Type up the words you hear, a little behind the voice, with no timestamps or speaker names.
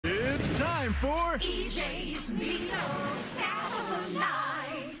time for EJ's Neato Stat of the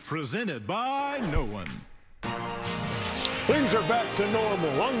Night. Presented by No One. Things are back to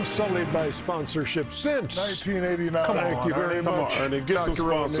normal, unsullied by sponsorship since 1989. Thank you very much. Ernie, get some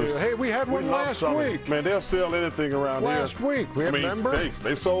Dr. O'Neill. sponsors. Hey, we had one love last selling. week. Man, they'll sell anything around Last here. week, we remember?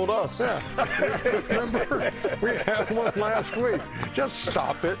 They sold us. Yeah. Remember? We had one last week. Just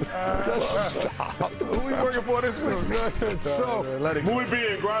stop it. Just stop. Who we working for this week? So, Muy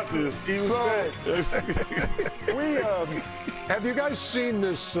bien, gracias. have you guys seen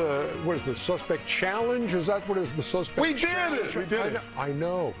this, what is the Suspect Challenge? Is that what is the Suspect We did Challenge? it. We did it. I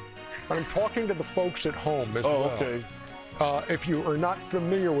know. But I'm talking to the folks at home as well. Okay. If you are not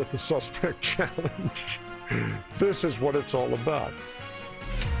familiar with the Suspect Challenge, this is what it's all about.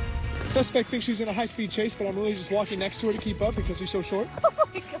 Suspect thinks she's in a high-speed chase, but I'm really just walking next to her to keep up because she's so short. Oh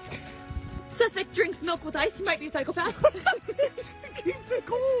my God. Suspect drinks milk with ice. He might be a psychopath. Keeps it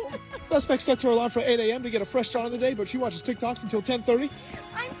cool. Suspect sets her alarm for 8 a.m. to get a fresh start on the day, but she watches TikToks until 10:30.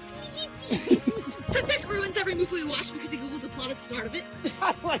 I'm sleepy. Suspect ruins every movie we watch because he Googles the plot at the start of it.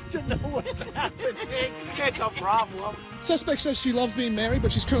 I'd like to know what's happening. It's a problem. Suspect says she loves being married,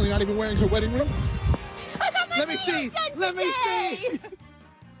 but she's currently not even wearing her wedding ring. I got my Let me see. Let me see.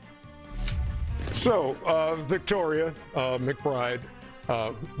 So, Victoria McBride,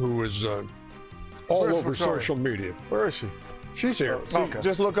 who is all Where's over Victoria? social media. Where is she? She's here.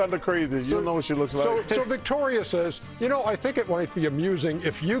 Just look under crazy. You know what she looks like. So Victoria says, you know, I think it might be amusing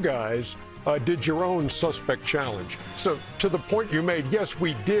if you guys did your own Suspect Challenge. So to the point you made, yes,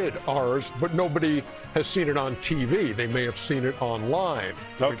 we did ours, but nobody has seen it on TV. They may have seen it online,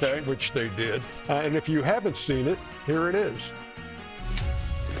 Okay. which they did. And if you haven't seen it, here it is.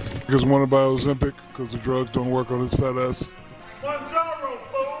 Because want to buy Ozempic because the drugs don't work on his fat ass.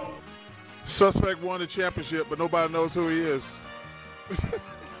 Suspect won the championship, but nobody knows who he is.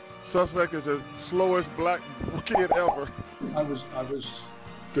 Suspect is the slowest black kid ever. I was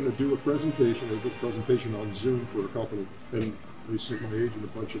going to do a presentation on Zoom for a company, and they sent my agent a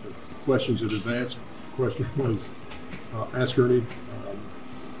bunch of questions in advance. The question was, ask Ernie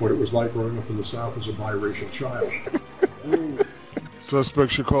what it was like growing up in the South as a biracial child.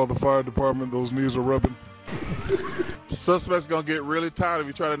 Suspect should call the fire department. Those knees are rubbing. Suspect's gonna get really tired if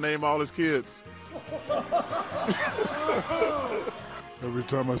you try to name all his kids. Every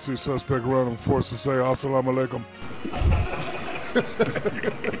time I see suspect around, I'm forced to say assalamu alaikum.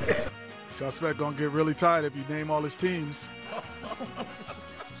 Suspect gonna get really tired if you name all his teams.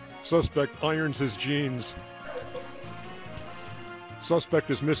 Suspect irons his jeans.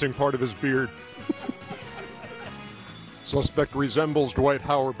 Suspect is missing part of his beard. Suspect resembles Dwight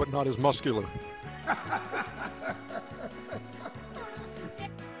Howard, but not as muscular.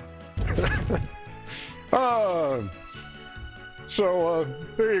 So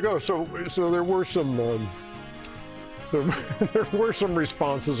there you go. So there were some there were some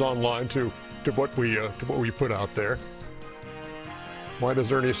responses online to what we put out there. Why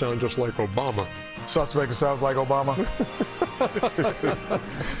does Ernie sound just like Obama? Suspect sounds like Obama.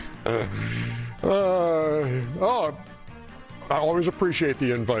 I always appreciate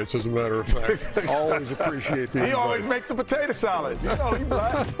the invites, as a matter of fact. Always appreciate the invites. He always makes the potato salad. You know, he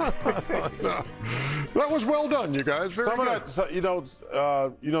black. No. That was well done, you guys. Very Some good. of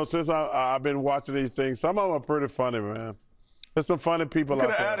that, since I've been watching these things, some of them are pretty funny, man. There's some funny people out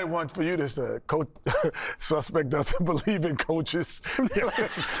Could there. have added one for you that said, "Coach, suspect doesn't believe in coaches." Could have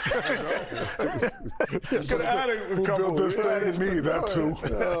added a Who couple. built this thing? Me, that too.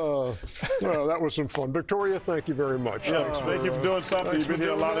 Well, that was some fun. Victoria, thank you very much. Yeah, thank you for doing something. You've been here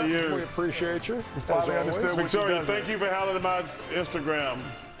a lot of We years. appreciate you. Finally understood what she Victoria, does. thank you for handling my Instagram.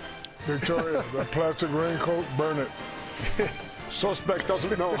 Victoria, that plastic raincoat, burn it. Suspect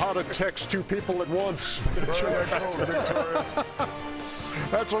doesn't know how to text two people at once. Burn that coat, Victoria.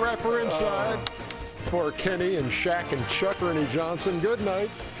 That's a wrap for Inside. For Kenny and Shaq and Chuck, Ernie Johnson, good night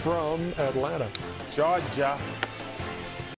from Atlanta. Georgia.